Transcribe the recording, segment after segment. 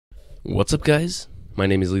What's up, guys? My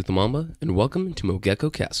name is Lethal Mamba, and welcome to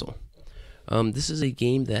Mogeko Castle. This is a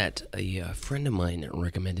game that a friend of mine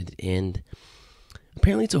recommended, and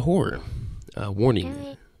apparently it's a horror.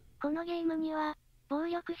 Warning. このゲームには暴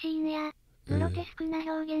力シーンやグロテスクな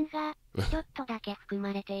表現がちょっとだけ含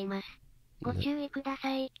まれています。ご注意くだ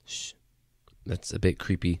さい。Shh. That's a bit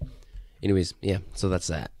creepy. Anyways, yeah, so that's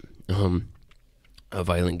that. A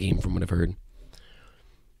violent game from what I've heard.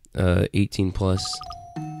 18 plus.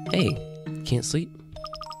 Hey, can't sleep?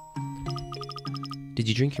 Did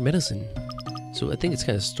you drink your medicine? So I think it's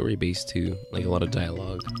kind of story-based too, like a lot of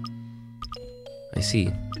dialogue. I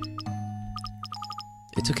see.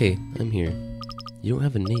 It's okay, I'm here. You don't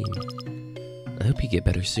have a name. I hope you get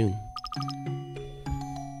better soon.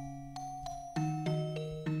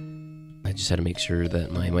 I just had to make sure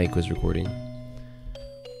that my mic was recording.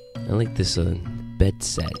 I like this bed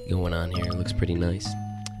set going on here. It looks pretty nice.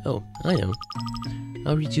 Oh, I know.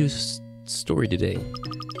 I'll read you a story today.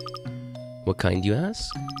 What kind, you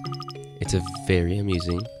ask? It's a very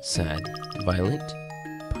amusing, sad, violent,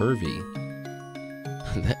 pervy.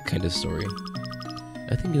 That kind of story.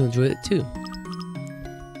 I think you'll enjoy it too.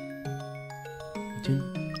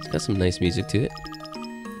 It's got some nice music to it.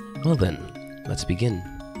 Well then, let's begin.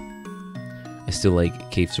 I still like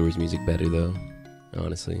Cave Story's music better though,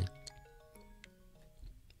 honestly.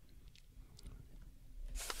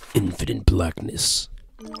 Infinite blackness.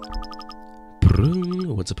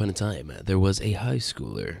 Once upon a time, there was a high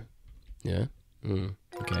schooler. Yeah?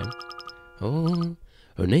 Okay. Oh,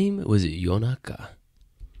 her name was Yonaka.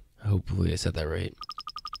 Hopefully I said that right.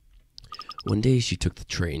 One day she took the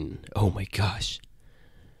train. Oh my gosh.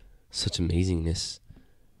 Such amazingness.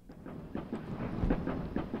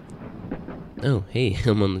 Oh, hey,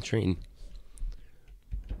 I'm on the train.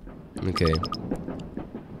 Okay.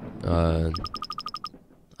 I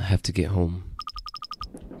have to get home.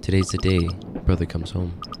 Today's the day brother comes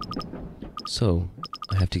home. So,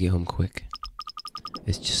 I have to get home quick.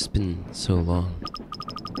 It's just been so long.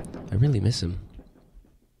 I really miss him.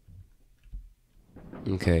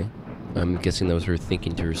 Okay. I'm guessing that was her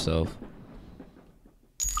thinking to herself.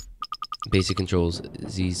 Basic controls.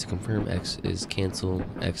 Z is to confirm, X is cancel,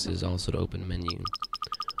 X is also to open menu.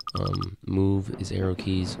 Move is arrow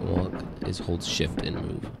keys, walk is hold shift and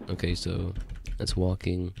move. Okay, so that's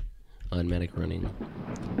walking, automatic running.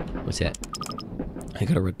 What's that? I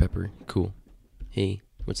got a red pepper. Cool. Hey,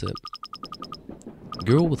 what's up?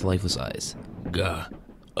 Girl with lifeless eyes. Gah,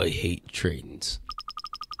 I hate trains.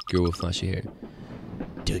 Girl with flashy hair.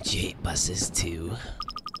 Don't you hate buses too?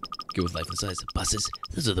 Girl with lifeless eyes. Buses?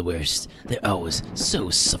 Those are the worst. They're always so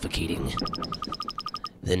suffocating.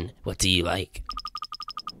 Then what do you like?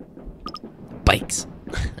 Bikes.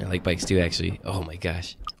 I like bikes too, actually. Oh my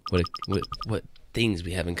gosh. What things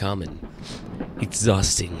we have in common.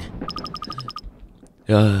 Exhausting.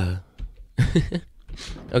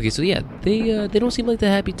 Okay, so yeah, they don't seem like the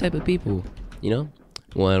happy type of people, you know?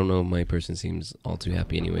 Well, I don't know, my person seems all too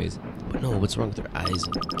happy anyways. But no, what's wrong with their eyes?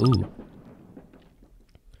 Ooh.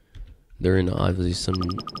 They're in obviously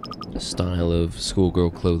some style of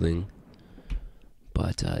schoolgirl clothing.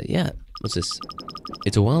 But yeah, what's this?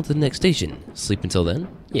 It's a while to the next station. Sleep until then?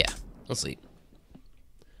 Yeah, I'll sleep.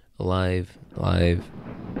 Alive.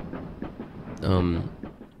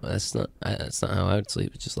 That's not how I would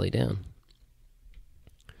sleep. Just lay down.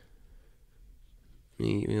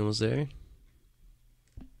 We almost there?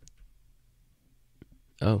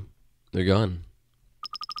 Oh, they're gone.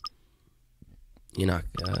 You're not.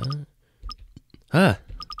 Huh?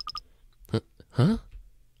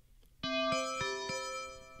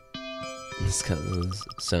 It's got those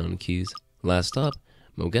sound cues. Last stop,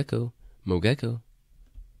 Mogeko.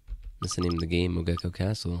 That's the name of the game, Mogeko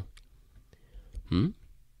Castle.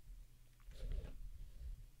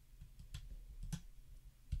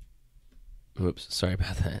 Whoops, sorry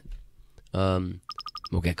about that.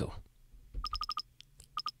 Mogeko.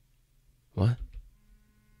 What?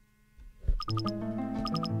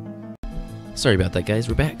 Sorry about that, guys.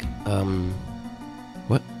 We're back.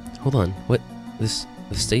 What? Hold on. What? The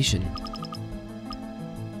station.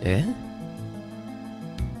 Eh?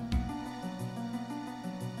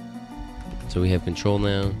 So we have control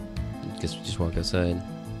now. Guess we just walk outside.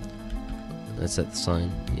 That's at the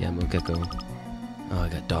sign. Yeah, Mogeko. Oh, I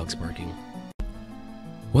got dogs barking.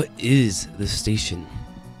 What is this station?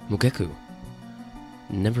 Mogeko.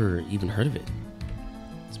 Never even heard of it.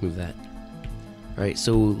 Let's move that. Alright,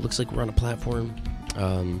 so looks like we're on a platform.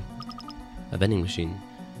 A vending machine.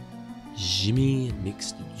 Jimmy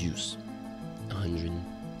mixed juice. 100.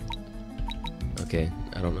 Okay,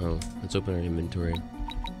 I don't know. Let's open our inventory.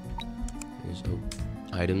 There's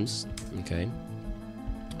items. Okay.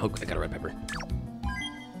 Oh, I got a red pepper.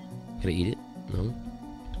 Can I eat it? No?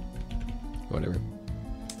 Whatever.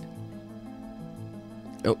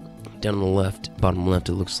 Oh, down on the left, bottom left,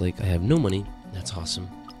 it looks like I have no money. That's awesome.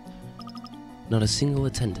 Not a single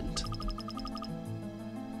attendant.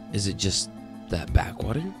 Is it just that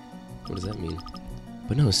backwater? What does that mean?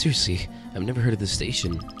 But no, seriously, I've never heard of this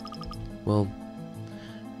station. Well,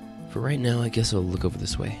 for right now, I guess I'll look over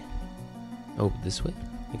this way. Oh, this way?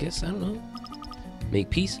 I guess, I don't know. Make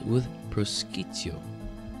peace with Prosciutto.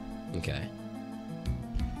 Okay.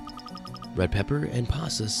 Red Pepper and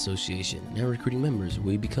Pasta Association. Now recruiting members.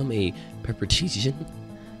 Will you become a peppertician?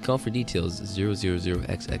 Call for details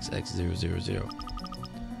 000XXX000.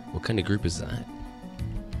 What kind of group is that?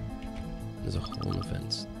 There's a hole in the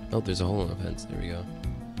fence. Oh, there's a hole in the fence. There we go.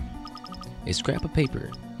 A scrap of paper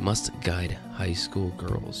must guide high school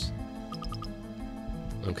girls.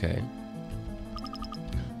 Okay.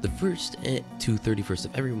 The 1st to 31st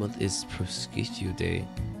of every month is Prosciutto Day.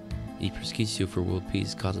 Eat prosciutto for world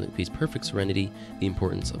peace, cosmic peace, perfect serenity, the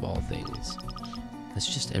importance of all things.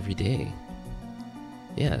 That's just every day.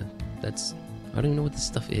 Yeah, that's... I don't even know what this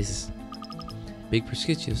stuff is. Big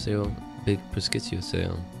prosciutto sale. Big prosciutto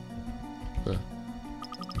sale. Huh.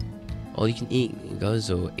 All you can eat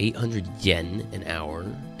gozo 800 yen an hour.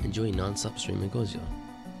 Enjoy non-stop streaming gozo.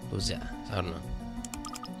 Gozo. I don't know.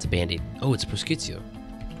 It's a band-aid. Oh, it's prosciutto.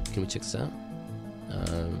 Can we check this out?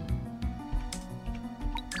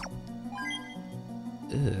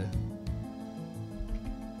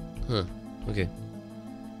 Huh. Okay.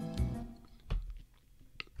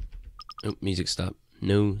 Oh, music stop.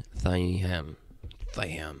 No thigh ham. Thigh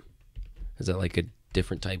ham. Is that like a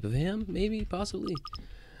different type of ham? Maybe, possibly.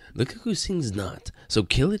 The cuckoo sings not, so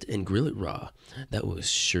kill it and grill it raw. That will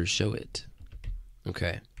sure show it.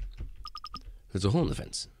 Okay. There's a hole in the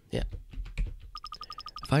fence. Yeah.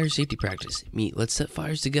 Fire safety practice. Meet. Let's set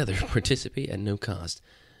fires together. Participate at no cost.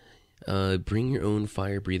 Bring your own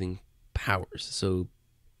fire-breathing powers. So,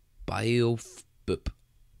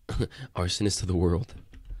 arsonist to the world.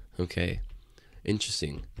 Okay.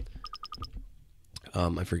 Interesting.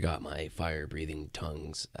 I forgot my fire-breathing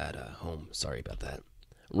tongues at home. Sorry about that.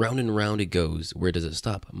 Round and round it goes. Where does it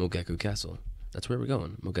stop? Mogeko Castle. That's where we're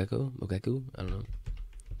going. Mogeko? Mogeko? I don't know.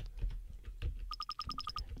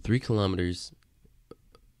 3 kilometers.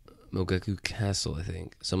 Mogeko Castle, I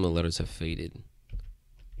think. Some of the letters have faded.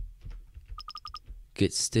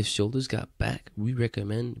 Get stiff shoulders, got back. We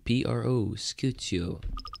recommend PRO Scutio.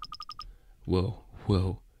 Whoa,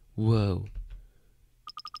 whoa, whoa.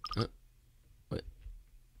 What?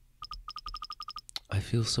 I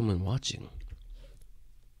feel someone watching.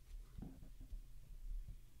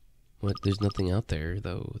 What? There's nothing out there,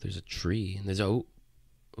 though. There's a tree, and there's ooh.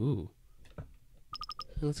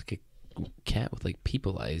 It looks like a cat with like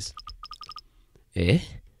people eyes. Eh?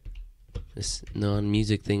 This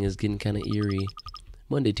non-music thing is getting kind of eerie.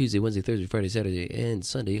 Monday, Tuesday, Wednesday, Thursday, Friday, Saturday, and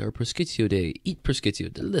Sunday are prosciutto day. Eat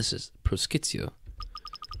prosciutto. Delicious prosciutto.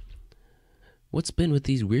 What's been with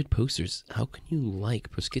these weird posters? How can you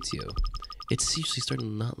like prosciutto? It's seriously starting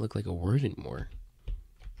to not look like a word anymore.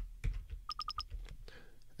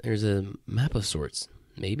 There's a map of sorts.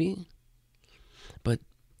 Maybe? But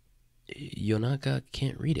Yonaka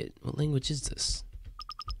can't read it. What language is this?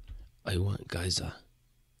 I want Gaiza.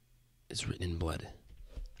 It's written in blood.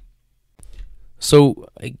 So,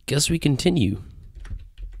 I guess we continue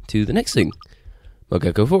to the next thing.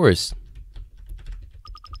 Mogeko Forest.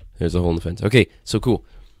 There's a hole in the fence. Okay, so cool.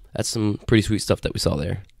 That's some pretty sweet stuff that we saw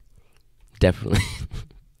there. Definitely.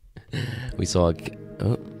 We saw...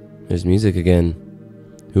 Oh, there's music again.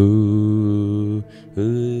 Ooh,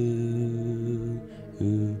 ooh,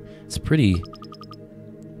 ooh. It's pretty...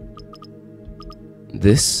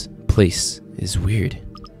 This place is weird.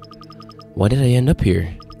 Why did I end up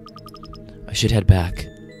here? I should head back.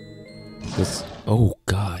 Oh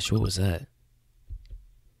gosh, what was that?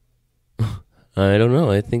 I don't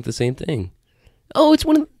know. I think the same thing. Oh, it's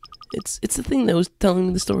one of it's the thing that was telling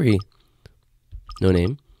me the story. No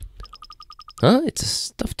name. Huh? It's a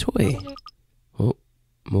stuffed toy. Oh,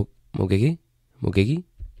 Mogeki? Mogeki?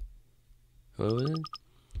 What was it?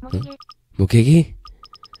 Huh? Mogeki?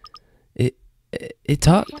 It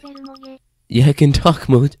talk? Yeah, I can talk,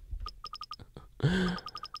 Moj.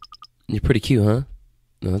 You're pretty cute, huh?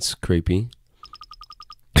 No, that's creepy.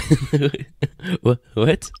 What?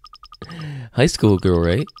 High school girl,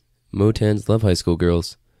 right? Motans love high school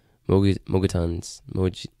girls. Mogetans.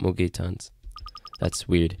 That's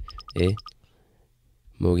weird. Eh?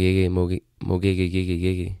 Mogege.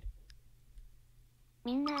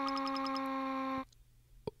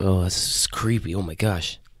 Oh, this is creepy. Oh my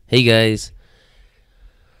gosh. Hey guys.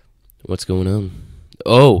 What's going on?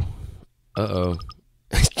 Oh. Uh-oh.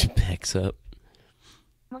 Backs up.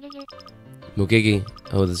 Mogege. Mogege.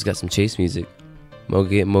 Oh, this has got some chase music.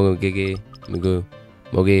 Mogege. Mogu.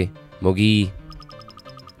 Mogi.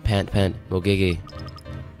 Pant. Mogege.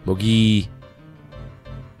 Mogi.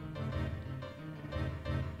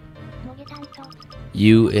 Mogetanto.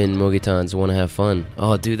 You and Mogetans want to have fun.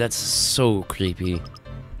 Oh, dude, that's so creepy.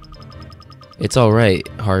 It's alright,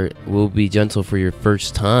 heart. We'll be gentle for your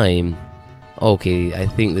first time. Okay, I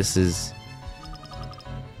think this is...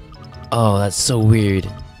 Oh, that's so weird.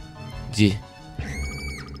 Gee.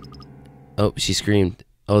 Oh, she screamed.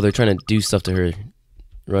 Oh, they're trying to do stuff to her.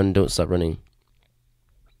 Run, don't stop running.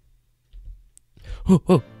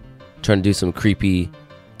 Oh. Trying to do some creepy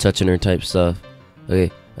touching her type stuff.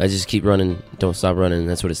 Okay, I just keep running. Don't stop running.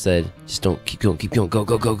 That's what it said. Just don't keep going.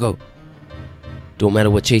 Go. Don't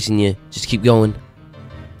matter what chasing you. Just keep going.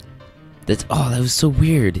 That was so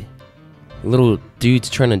weird. Little dude's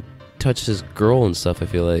trying to touch this girl and stuff, I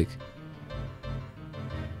feel like.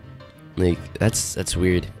 Like, that's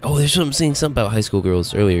weird. Oh, there's something saying something about high school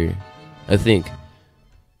girls earlier, I think.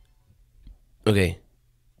 Okay.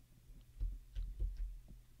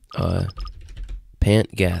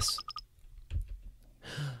 Pant gas.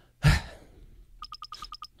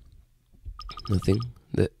 Nothing.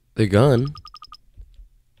 They're gone.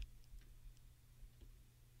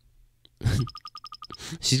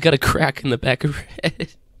 She's got a crack in the back of her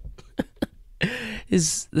head.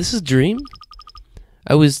 Is this a dream?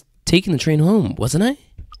 I was taking the train home, wasn't I?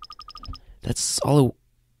 That's all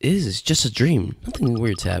it is. It's just a dream. Nothing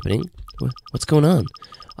weird's happening. What's going on?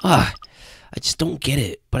 I just don't get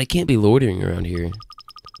it. But I can't be loitering around here.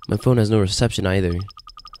 My phone has no reception either.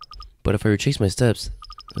 But if I retrace my steps,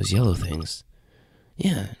 those yellow things.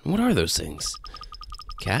 Yeah, what are those things?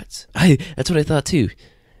 Cats? That's what I thought too.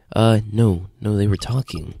 No, they were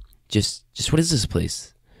talking. Just what is this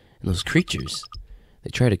place? And those creatures. They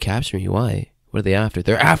try to capture me. Why? What are they after?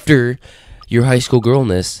 They're after your high school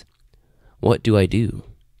girlness. What do I do?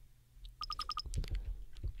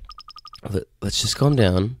 Let's just calm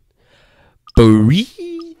down.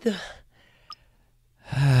 Breathe.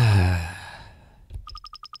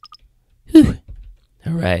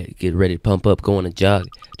 Alright, get ready to pump up, go on a jog,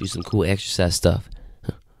 do some cool exercise stuff.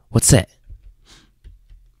 What's that?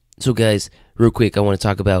 So guys, real quick, I want to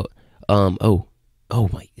talk about, oh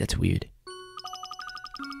my, that's weird.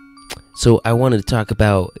 So I wanted to talk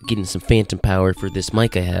about getting some phantom power for this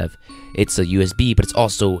mic I have. It's a USB, but it's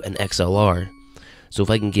also an XLR. So if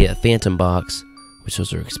I can get a phantom box, which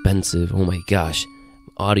those are expensive, oh my gosh,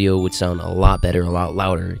 audio would sound a lot better, a lot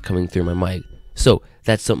louder coming through my mic. So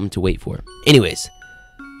that's something to wait for. Anyways,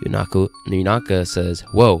 Yunaka says,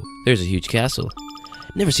 whoa, there's a huge castle.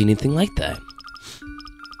 Never seen anything like that.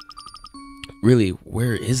 Really,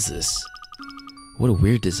 where is this? What a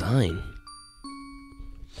weird design.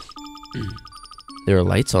 There are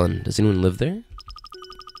lights on. Does anyone live there?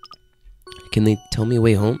 Can they tell me a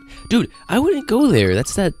way home? Dude, I wouldn't go there.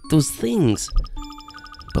 That's those things.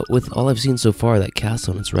 But with all I've seen so far, that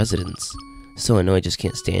castle and its residents. So I know I just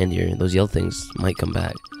can't stand here. Those yellow things might come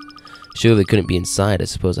back. Sure, they couldn't be inside. I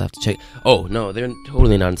suppose I have to check. Oh, no, they're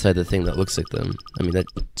totally not inside the thing that looks like them. I mean, that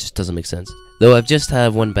just doesn't make sense. Though I've just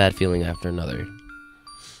had one bad feeling after another.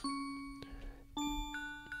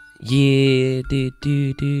 Yeah, do.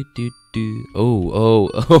 Oh,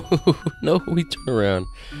 no, we turn around.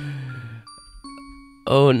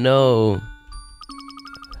 Oh, no.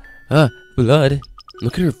 Blood.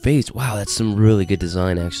 Look at her face. Wow, that's some really good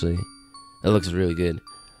design, actually. That looks really good.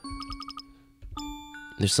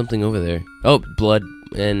 There's something over there. Oh, blood.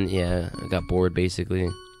 And, yeah, I got bored, basically.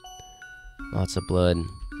 Lots of blood.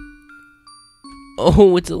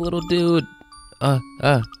 Oh, it's a little dude.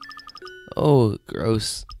 Oh,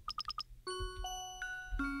 gross.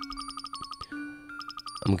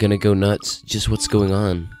 I'm gonna go nuts. Just what's going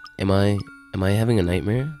on? Am I having a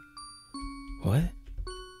nightmare? What?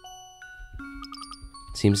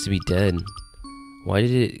 Seems to be dead. Why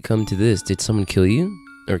did it come to this? Did someone kill you?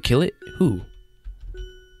 Or kill it? Who?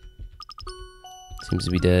 Seems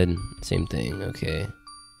to be dead. Same thing. Okay.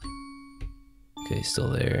 Okay,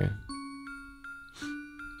 still there.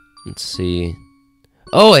 Let's see.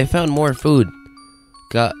 Oh, I found more food.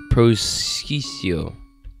 Got prosciutto.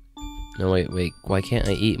 No, wait. Why can't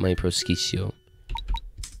I eat my prosciutto?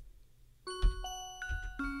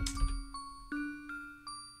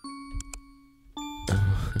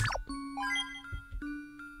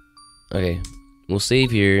 Okay, we'll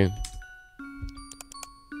save here.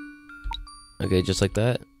 Okay, just like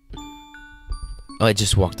that. Oh, I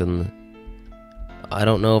just walked in. I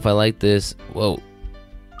don't know if I like this. Whoa.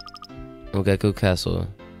 Mogeko Castle.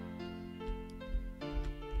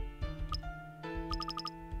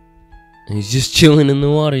 And he's just chilling in the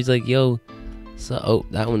water. He's like, yo. So, oh,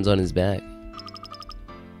 that one's on his back.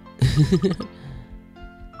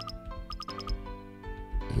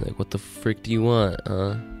 Like, what the frick do you want,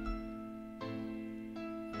 huh?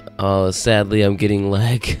 Oh, sadly, I'm getting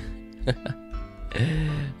lag. Wait,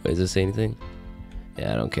 does this say anything?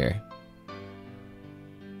 Yeah, I don't care.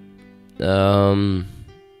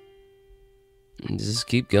 Just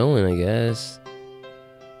keep going, I guess.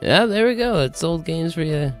 Yeah, there we go. It's old games for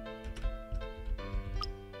you.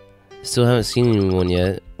 Still haven't seen anyone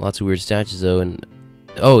yet. Lots of weird statues, though, and...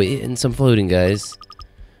 Oh, and some floating guys.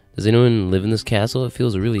 Does anyone live in this castle? It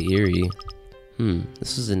feels really eerie.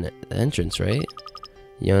 This is an entrance, right?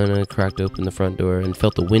 Yana cracked open the front door and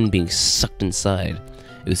felt the wind being sucked inside.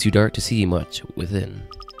 It was too dark to see much within.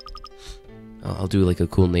 I'll do like a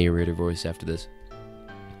cool narrator voice after this.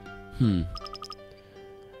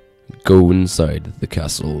 Go inside the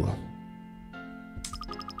castle.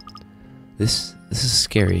 This is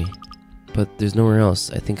scary, but there's nowhere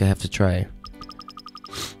else. I think I have to try.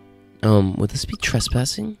 Would this be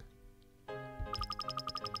trespassing?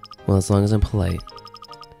 Well, as long as I'm polite.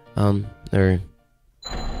 Oh.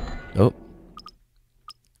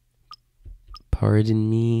 Pardon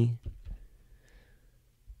me.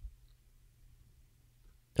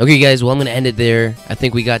 Okay, guys, well, I'm going to end it there. I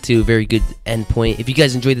think we got to a very good end point. If you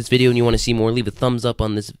guys enjoyed this video and you want to see more, leave a thumbs up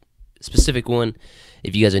on this specific one.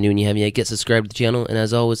 If you guys are new and you haven't yet, get subscribed to the channel. And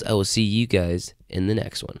as always, I will see you guys in the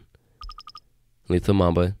next one. Lethal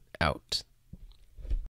Mamba, out.